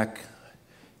came back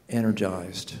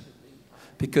energized.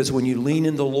 Because when you lean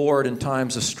into the Lord in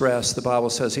times of stress, the Bible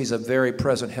says he's a very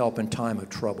present help in time of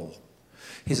trouble.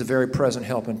 He's a very present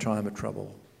help in time of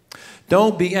trouble.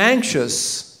 Don't be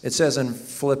anxious, it says in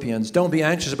Philippians, don't be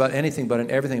anxious about anything, but in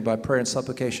everything by prayer and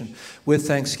supplication. With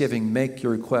thanksgiving, make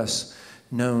your requests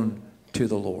known to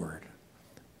the Lord.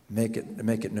 Make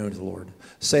it known to the Lord.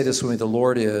 Say this with me, the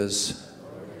Lord is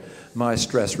my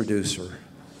stress reducer.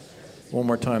 One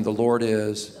more time, the Lord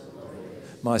is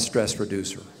my stress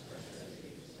reducer.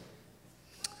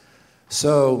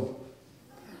 So,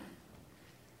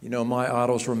 you know, my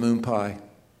idols were moon pie.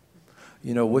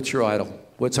 You know, what's your idol?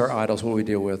 What's our idols? What do we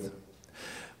deal with?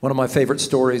 One of my favorite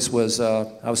stories was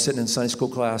I was sitting in Sunday school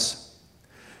class,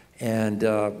 and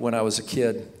when I was a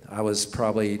kid, I was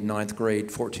probably 9th grade,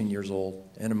 14 years old,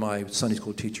 and my Sunday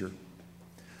school teacher,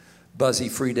 Buzzy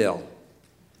Friedel,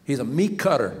 he's a meat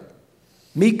cutter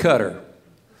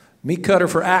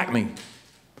for Acme,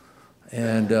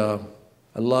 and I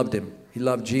loved him. He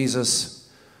loved Jesus.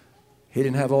 He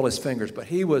didn't have all his fingers, but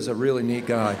he was a really neat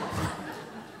guy.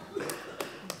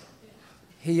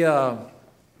 He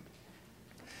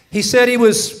said he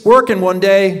was working one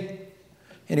day,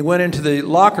 and he went into the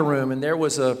locker room, and there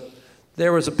was a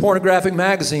pornographic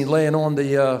magazine laying on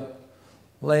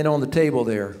the table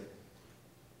there.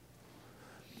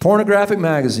 Pornographic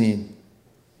magazine.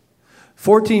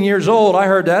 14 years old, I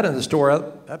heard that in the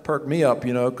store. That perked me up,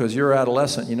 you know, because you're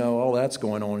adolescent, you know, all that's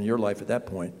going on in your life at that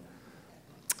point.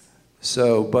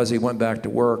 So Buzzy went back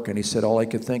to work, and he said all he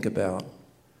could think about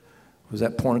was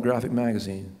that pornographic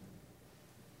magazine.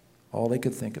 All they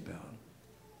could think about.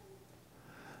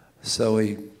 So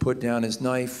he put down his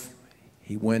knife.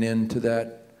 He went into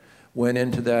that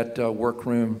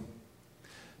workroom,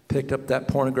 picked up that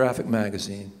pornographic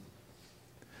magazine,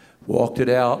 walked it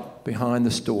out behind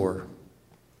the store,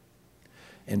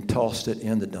 and tossed it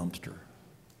in the dumpster.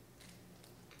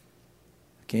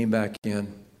 Came back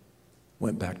in,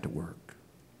 went back to work.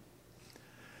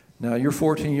 Now, you're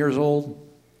 14 years old.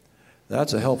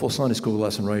 That's a helpful Sunday school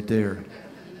lesson right there.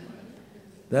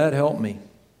 That helped me.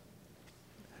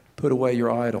 Put away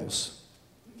your idols.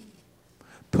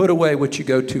 Put away what you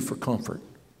go to for comfort.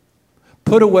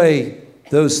 Put away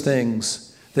those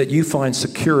things that you find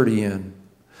security in.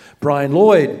 Brian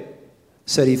Lloyd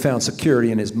said he found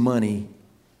security in his money.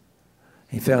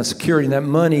 He found security in that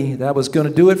money. That was going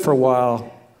to do it for a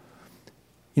while.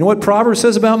 You know what Proverbs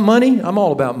says about money? I'm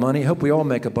all about money. I hope we all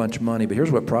make a bunch of money. But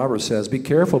here's what Proverbs says. Be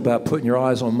careful about putting your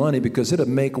eyes on money because it'll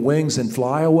make wings and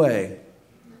fly away.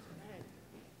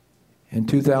 In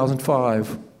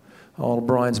 2005, all of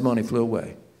Brian's money flew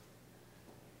away.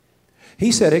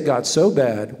 He said it got so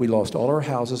bad, we lost all our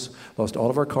houses, lost all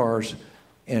of our cars,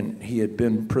 and he had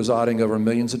been presiding over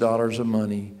millions of dollars of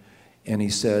money, and he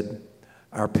said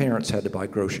our parents had to buy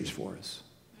groceries for us.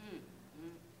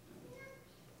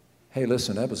 Hey,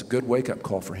 listen, that was a good wake-up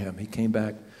call for him. He came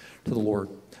back, to the Lord.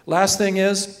 Last thing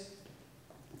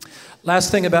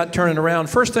about turning around.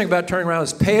 First thing about turning around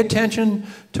is pay attention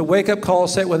to wake-up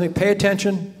calls. Say it with me. Pay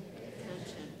attention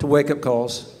to wake-up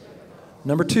calls.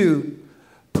 Number 2,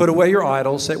 put away your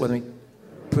idols. Say it with me.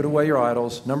 Put away your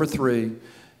idols. Number 3,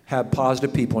 have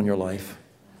positive people in your life.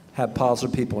 Have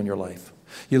positive people in your life.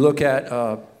 You look at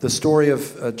the story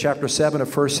of chapter 7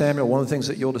 of 1 Samuel. One of the things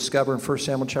that you'll discover in 1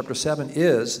 Samuel chapter 7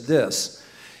 is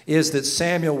that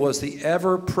Samuel was the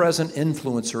ever-present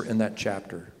influencer in that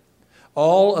chapter.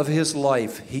 All of his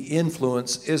life, he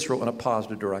influenced Israel in a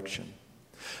positive direction.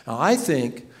 Now, I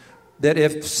think that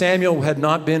if Samuel had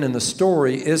not been in the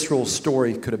story, Israel's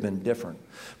story could have been different.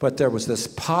 But there was this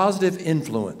positive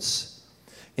influence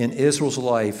in Israel's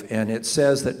life, and it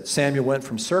says that Samuel went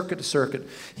from circuit to circuit.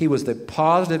 He was the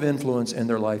positive influence in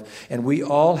their life, and we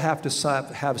all have to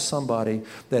have somebody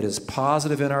that is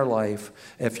positive in our life.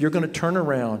 If you're going to turn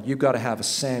around, you've got to have a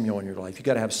Samuel in your life. You've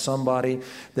got to have somebody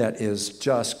that is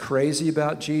just crazy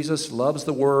about Jesus, loves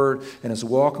the Word, and is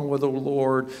walking with the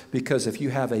Lord, because if you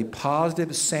have a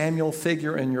positive Samuel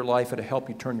figure in your life, it'll help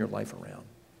you turn your life around.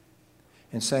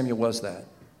 And Samuel was that.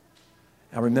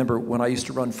 I remember when I used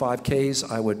to run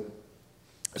 5Ks, I was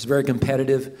very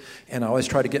competitive, and I always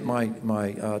tried to get my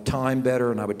time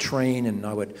better, and I would train, and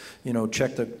I would,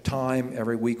 check the time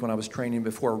every week when I was training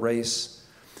before a race.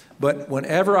 But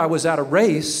whenever I was at a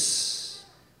race,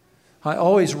 I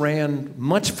always ran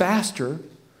much faster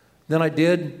than I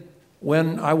did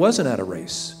when I wasn't at a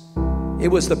race. It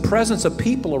was the presence of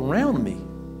people around me,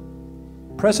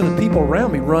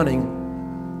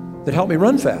 running, that helped me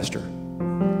run faster.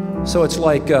 So it's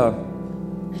like,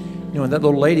 when that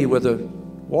little lady with a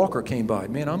walker came by,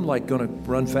 man, I'm like going to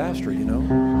run faster,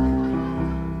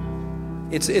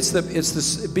 It's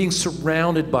this being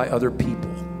surrounded by other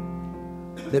people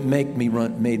that made me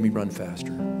run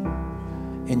faster.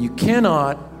 And you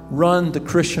cannot run the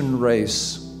Christian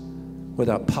race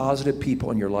without positive people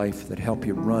in your life that help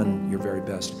you run your very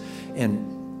best.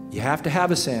 And you have to have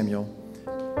a Samuel,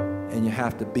 and you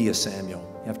have to be a Samuel.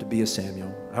 You have to be a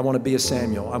Samuel. I want to be a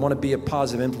Samuel. I want to be a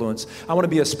positive influence. I want to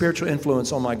be a spiritual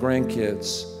influence on my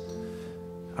grandkids.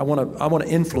 I want to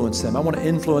influence them. I want to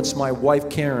influence my wife,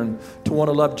 Karen, to want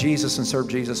to love Jesus and serve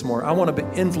Jesus more. I want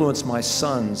to influence my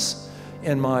sons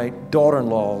and my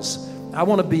daughter-in-laws. I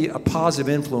want to be a positive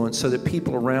influence so that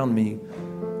people around me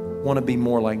want to be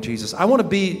more like Jesus. I want to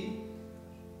be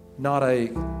not a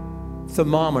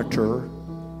thermometer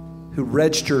who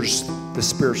registers the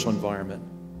spiritual environment,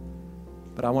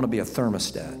 but I want to be a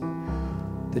thermostat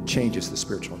that changes the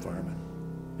spiritual environment.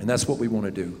 And that's what we want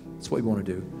to do. That's what we want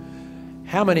to do.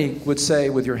 How many would say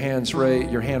with your hand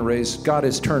raised, God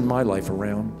has turned my life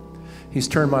around? He's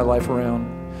turned my life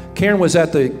around. Karen was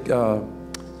at the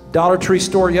Dollar Tree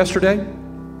store yesterday,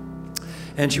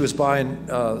 and she was buying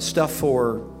stuff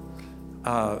for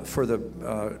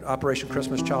the Operation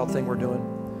Christmas Child thing we're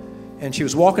doing. And she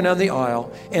was walking down the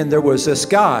aisle, and there was this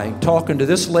guy talking to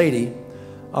this lady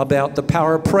about the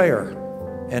power of prayer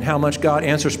and how much God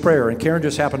answers prayer. And Karen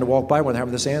just happened to walk by when they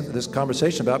were having this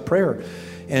conversation about prayer.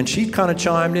 And she kind of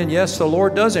chimed in, yes, the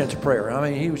Lord does answer prayer. I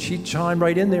mean, she chimed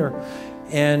right in there.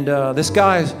 And this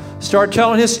guy started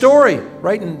telling his story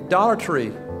right in Dollar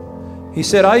Tree. He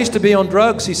said, I used to be on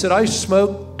drugs. He said, I used to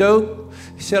smoke dope.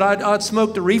 He said, I'd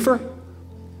smoke the reefer.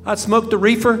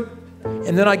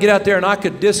 And then I'd get out there and I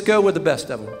could disco with the best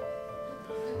of them.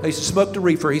 I used to smoke the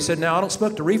reefer. He said, now I don't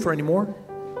smoke the reefer anymore.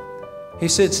 He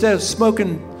said, instead of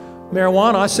smoking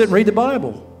marijuana, I sit and read the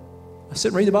Bible.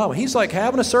 He's like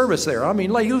having a service there. I mean,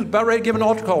 like he was about ready to give an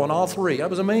altar call on all three. That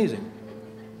was amazing.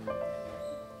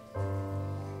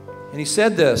 And he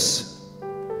said this.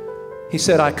 He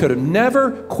said, I could have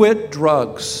never quit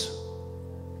drugs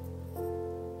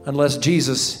unless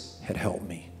Jesus had helped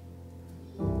me.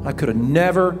 I could have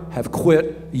never have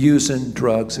quit using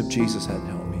drugs if Jesus hadn't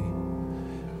helped me.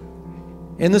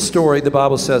 In the story, the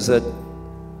Bible says that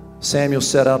Samuel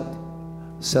set up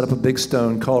a big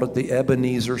stone, called it the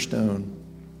Ebenezer stone.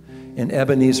 And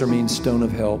Ebenezer means stone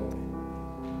of help.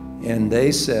 And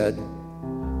they said,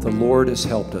 the Lord has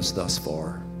helped us thus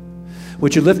far.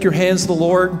 Would you lift your hands to the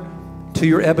Lord, to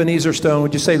your Ebenezer stone?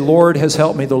 Would you say, Lord has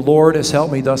helped me. The Lord has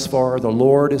helped me thus far. The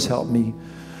Lord has helped me.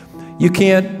 You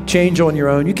can't change on your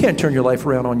own. You can't turn your life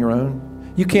around on your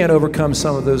own. You can't overcome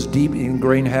some of those deep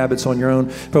ingrained habits on your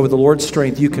own. But with the Lord's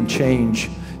strength, you can change.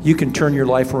 You can turn your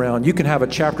life around. You can have a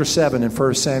chapter 7 in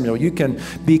 1 Samuel. You can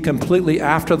be completely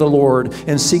after the Lord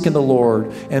and seeking the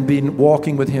Lord and be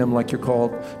walking with Him like you're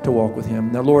called to walk with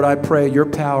Him. Now, Lord, I pray your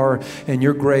power and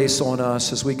your grace on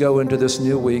us as we go into this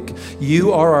new week.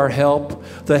 You are our help,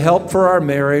 the help for our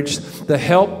marriage, the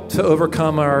help to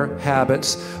overcome our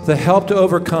habits, the help to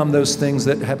overcome those things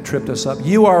that have tripped us up.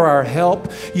 You are our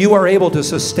help. You are able to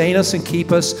sustain us and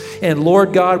keep us. And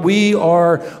Lord God, we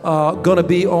are going to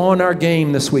be on our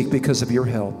game this week because of your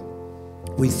help.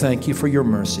 We thank you for your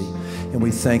mercy, and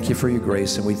we thank you for your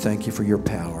grace, and we thank you for your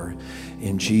power.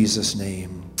 In Jesus'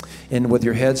 name. And with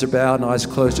your heads are bowed and eyes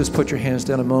closed, just put your hands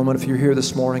down a moment. If you're here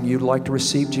this morning, you'd like to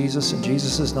receive Jesus, and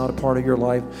Jesus is not a part of your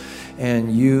life,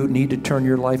 and you need to turn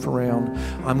your life around,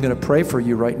 I'm going to pray for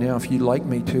you right now. If you'd like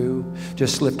me to,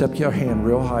 just lift up your hand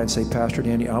real high and say, Pastor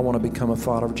Danny, I want to become a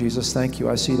follower of Jesus. Thank you.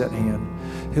 I see that hand.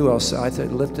 Who else? I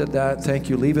lifted that. Thank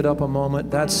you. Leave it up a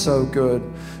moment. That's so good.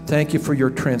 Thank you for your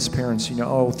transparency.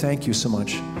 Oh, thank you so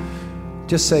much.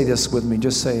 Just say this with me.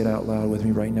 Just say it out loud with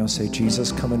me right now. Say,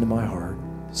 Jesus, come into my heart.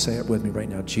 Say it with me right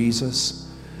now. Jesus,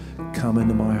 come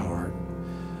into my heart.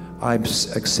 I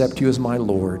accept you as my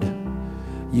Lord.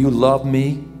 You love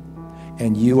me,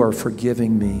 and you are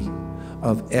forgiving me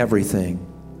of everything,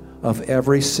 of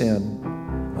every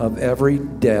sin, of every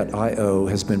debt I owe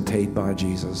has been paid by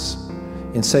Jesus.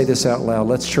 And say this out loud.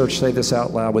 Let's, church, say this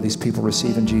out loud with these people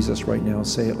receiving Jesus right now.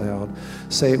 Say it loud.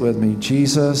 Say it with me.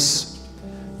 Jesus,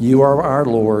 you are our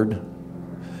Lord.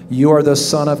 You are the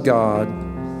Son of God,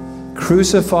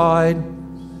 crucified,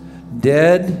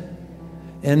 dead,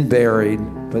 and buried,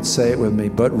 but say it with me,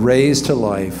 but raised to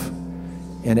life.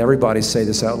 And everybody say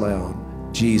this out loud.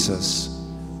 Jesus,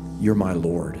 you're my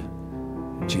Lord.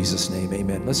 In Jesus' name,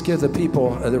 amen. Let's give the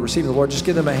people that are receiving the Lord, just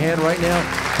give them a hand right now.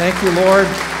 Thank you, Lord.